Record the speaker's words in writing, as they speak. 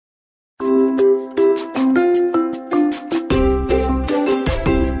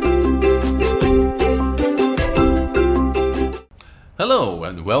Hello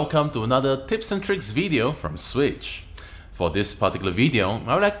and welcome to another tips and tricks video from Switch. For this particular video,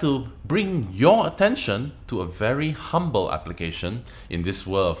 I would like to bring your attention to a very humble application in this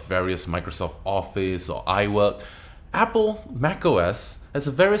world of various Microsoft Office or iWork. Apple macOS has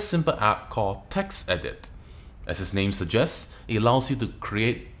a very simple app called Textedit. As its name suggests, it allows you to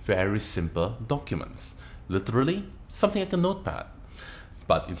create very simple documents. Literally, something like a notepad.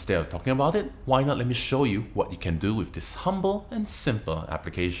 But instead of talking about it, why not let me show you what you can do with this humble and simple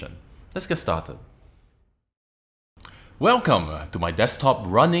application. Let's get started. Welcome to my desktop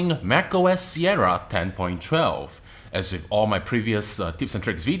running macOS Sierra 10.12. As with all my previous tips and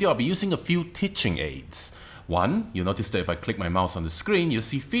tricks video, I'll be using a few teaching aids. One, you'll notice that if I click my mouse on the screen, you'll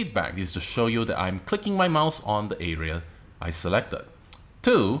see feedback. This is to show you that I'm clicking my mouse on the area I selected.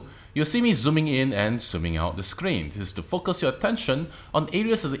 Two, you'll see me zooming in and zooming out the screen. This is to focus your attention on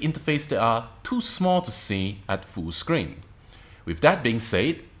areas of the interface that are too small to see at full screen. With that being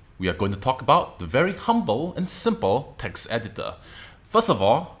said, we are going to talk about the very humble and simple text editor. First of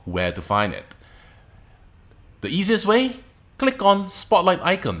all, where to find it. The easiest way, click on spotlight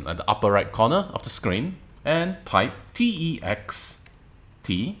icon at the upper right corner of the screen and type TEXT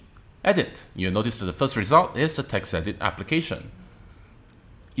edit. You'll notice that the first result is the TextEdit application.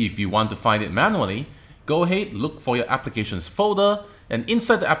 If you want to find it manually, go ahead, look for your applications folder, and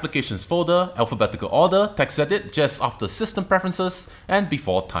inside the applications folder, alphabetical order, TextEdit just after system preferences and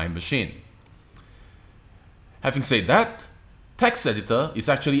before time machine. Having said that, Text Editor is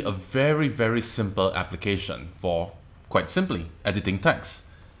actually a very simple application for, quite simply, editing text.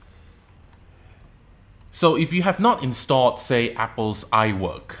 So if you have not installed, say, Apple's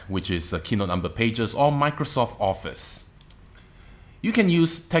iWork, which is Keynote number pages, or Microsoft Office, you can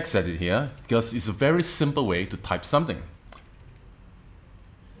use TextEdit here because it's a very simple way to type something.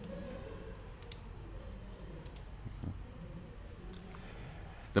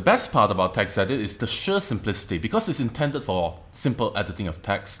 The best part about TextEdit is the sheer simplicity. Because it's intended for simple editing of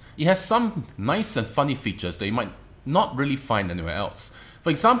text, it has some nice and funny features that you might not really find anywhere else. For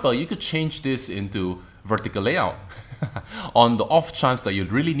example, you could change this into vertical layout on the off chance that you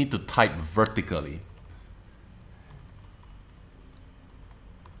really need to type vertically.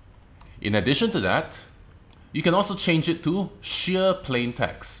 In addition to that, you can also change it to sheer plain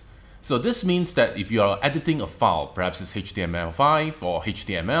text. So this means that if you are editing a file, perhaps it's HTML5 or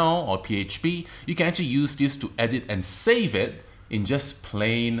HTML or PHP, you can actually use this to edit and save it in just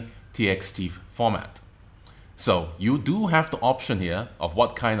plain TXT format. So you do have the option here of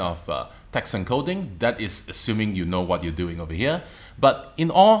what kind of text encoding. That is assuming you know what you're doing over here. But in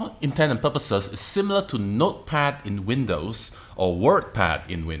all intent and purposes, it's similar to Notepad in Windows or WordPad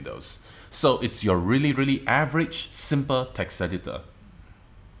in Windows. So it's your really average, simple text editor.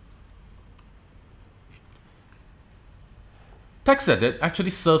 TextEdit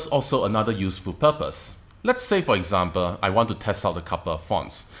actually serves also another useful purpose. Let's say, for example, I want to test out a couple of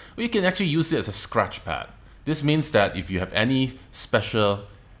fonts. We can actually use it as a scratch pad. This means that if you have any special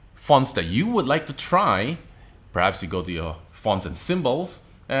fonts that you would like to try, perhaps you go to your fonts and symbols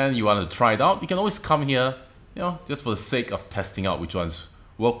and you want to try it out, you can always come here, just for the sake of testing out which ones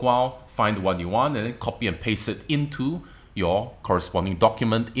work well, find the one you want, and then copy and paste it into your corresponding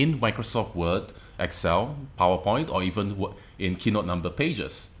document in Microsoft Word, Excel, PowerPoint, or even in Keynote number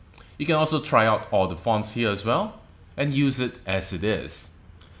pages. You can also try out all the fonts here as well and use it as it is.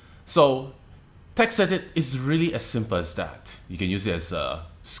 So TextEdit is really as simple as that. You can use it as a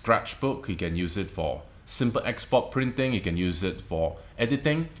scratchbook, you can use it for simple export printing, you can use it for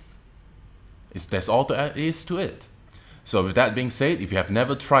editing. That's all there is to it. So with that being said, if you have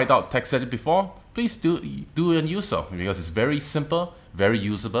never tried out TextEdit before, please do and use so, because it's very simple, very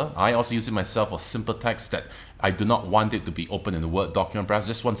usable. I also use it myself for simple text that I do not want it to be open in a Word document, perhaps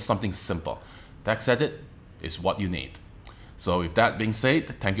just want something simple. TextEdit is what you need. So with that being said,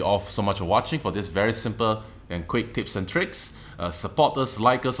 thank you all so much for watching for this very simple and quick tips and tricks. Support us,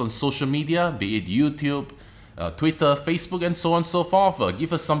 like us on social media, be it YouTube, Twitter, Facebook, and so on and so forth.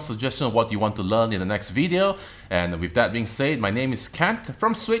 Give us some suggestion of what you want to learn in the next video. And with that being said, my name is Kent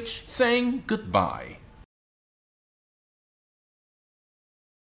from Switch, saying goodbye.